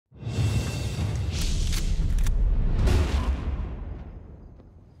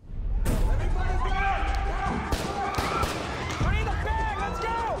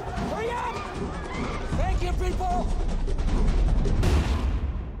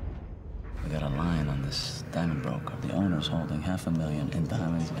this diamond broker. The owner's holding $500,000 in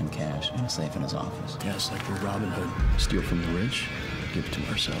diamonds and cash in a safe in his office. Yes, like we're Robin Hood. Steal from the rich, give to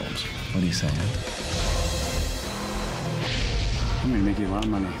ourselves. What are you saying? I'm gonna make you a lot of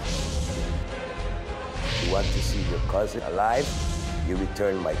money. You want to see your cousin alive? You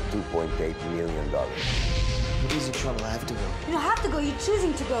return my $2.8 million. What is the trouble? I have to go. You don't have to go. You're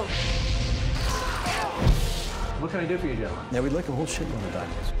choosing to go. What can I do for you, gentlemen? Yeah, we'd like a whole shitload of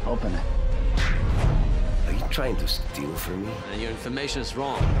diamonds. Open it. Are you trying to steal from me? And your information is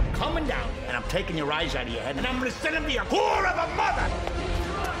wrong. Coming down, and I'm taking your eyes out of your head, and I'm gonna send him to your whore of a mother!